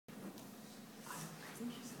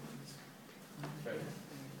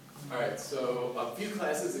Alright, so a few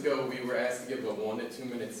classes ago we were asked to give a 1 to 2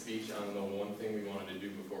 minute speech on the one thing we wanted to do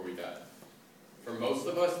before we died. For most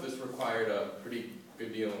of us, this required a pretty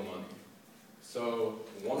good deal of money. So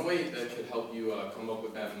one way that could help you come up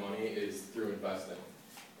with that money is through investing,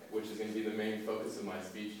 which is going to be the main focus of my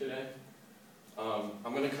speech today.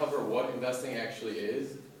 I'm going to cover what investing actually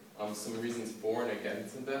is, some reasons for and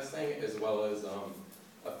against investing, as well as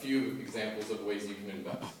a few examples of ways you can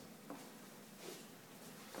invest.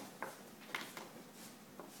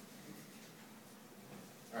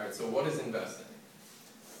 Alright, so what is investing?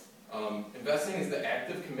 Investing is the act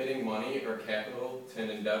of committing money or capital to an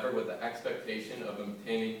endeavor with the expectation of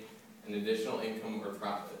obtaining an additional income or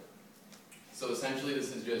profit. So essentially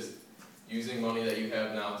this is just using money that you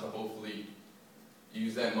have now to hopefully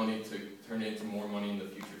use that money to turn into more money in the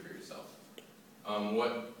future for yourself.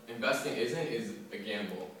 What investing isn't is a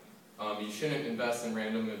gamble. You shouldn't invest in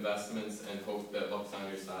random investments and hope that luck's on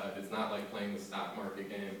your side. It's not like playing the stock market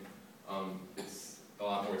game. It's a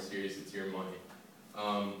lot more serious. It's your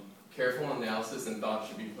money. Careful analysis and thought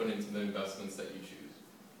should be put into the investments that you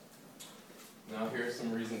choose. Now here are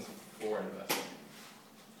some reasons for investing.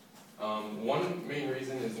 One main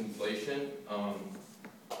reason is inflation.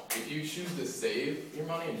 If you choose to save your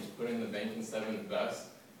money and just put it in the bank instead of invest,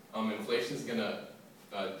 inflation is going to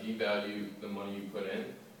devalue the money you put in.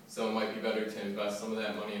 So it might be better to invest some of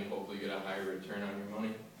that money and hopefully get a higher return on your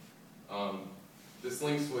money. This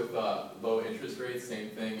links with low interest rates, same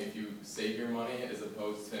thing. If you save your money as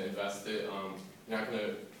opposed to invest it, you're not going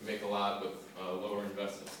to make a lot with lower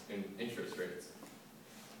interest rates.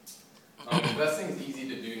 Investing is easy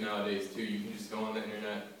to do nowadays too. You can just go on the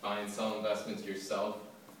internet, buy and sell investments yourself.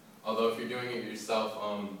 Although if you're doing it yourself,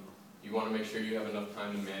 you want to make sure you have enough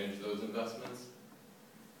time to manage those investments.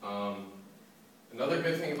 Another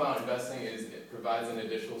good thing about investing is it provides an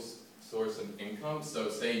additional source of income. So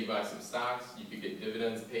say you buy some stocks, you could get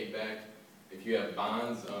dividends paid back. If you have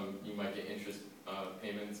bonds, you might get interest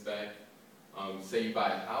payments back. Say you buy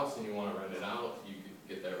a house and you want to rent it out, you could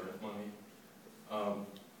get that rent money.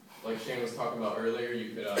 Like Shane was talking about earlier,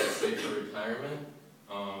 you could save for retirement.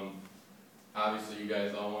 Obviously you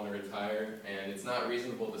guys all want to retire, and it's not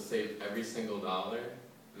reasonable to save every single dollar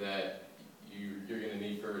that you're going to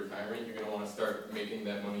need for retirement. You're going to want to start making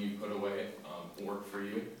that money you put away work for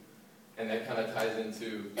you. And that kind of ties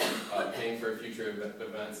into paying for a future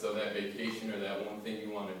event, so that vacation or that one thing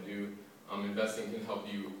you want to do, investing can help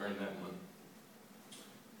you earn that money.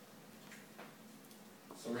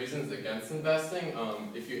 Some reasons against investing,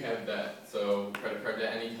 if you have debt, so credit card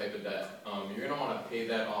debt, any type of debt, you're going to want to pay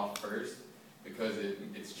that off first because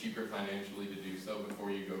it's cheaper financially to do so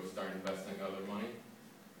before you go start investing other money.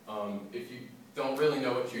 If you don't really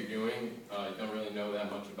know what you're doing, you don't really know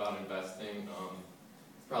that much about investing,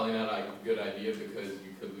 probably not a good idea because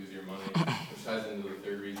you could lose your money, which ties into the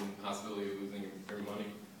third reason, possibility of losing your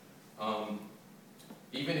money.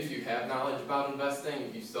 Even if you have knowledge about investing,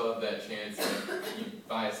 you still have that chance that you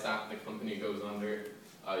buy a stock, the company goes under,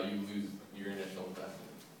 you lose your initial investment.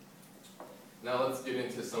 Now let's get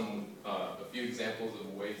into a few examples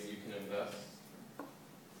of ways you can invest.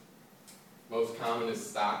 Most common is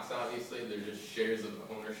stocks, obviously. They're just shares of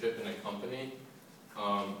ownership in a company.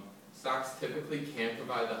 Stocks typically can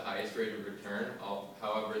provide the highest rate of return,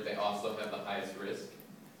 however, they also have the highest risk.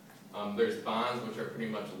 There's bonds, which are pretty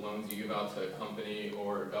much loans you give out to a company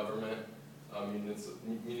or government.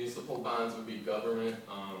 Municipal bonds would be government.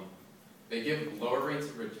 They give lower rates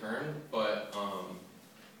of return, but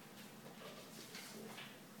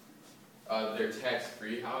they're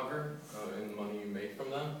tax-free, however, in the money you make from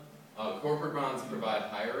them. Corporate bonds provide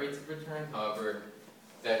higher rates of return, however,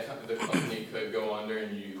 the company could go under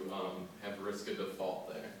and you have a risk of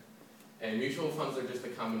default there. And mutual funds are just a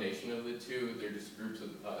combination of the two. They're just groups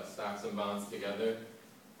of stocks and bonds together.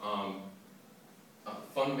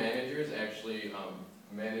 Fund managers actually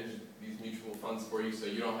manage these mutual funds for you, so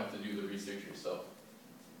you don't have to do the research yourself.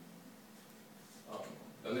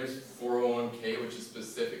 Then there's 401k, which is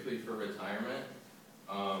specifically for retirement.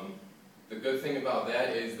 The good thing about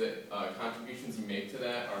that is that contributions you make to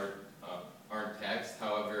that aren't taxed.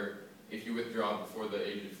 However, if you withdraw before the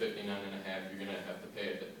age of 59 and a half, you're going to have to pay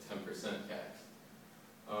a 10% tax.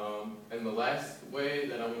 And the last way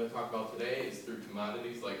that I'm going to talk about today is through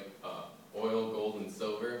commodities like oil, gold, and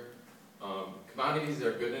silver. Commodities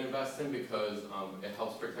are good to invest in because it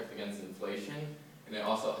helps protect against inflation, and it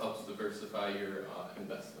also helps diversify your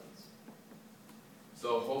investments.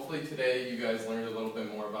 So hopefully today you guys learned a little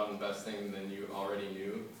bit more about investing than you already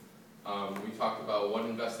knew. We talked about what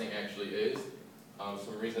investing actually is,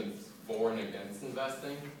 some reasons for and against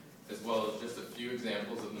investing, as well as just a few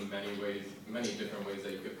examples of the many different ways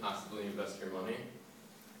that you could possibly invest your money.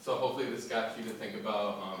 So hopefully this got you to think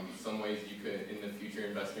about some ways you could in the future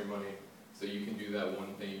invest your money so you can do that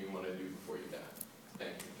one thing you want to do before you die.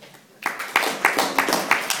 Thank you.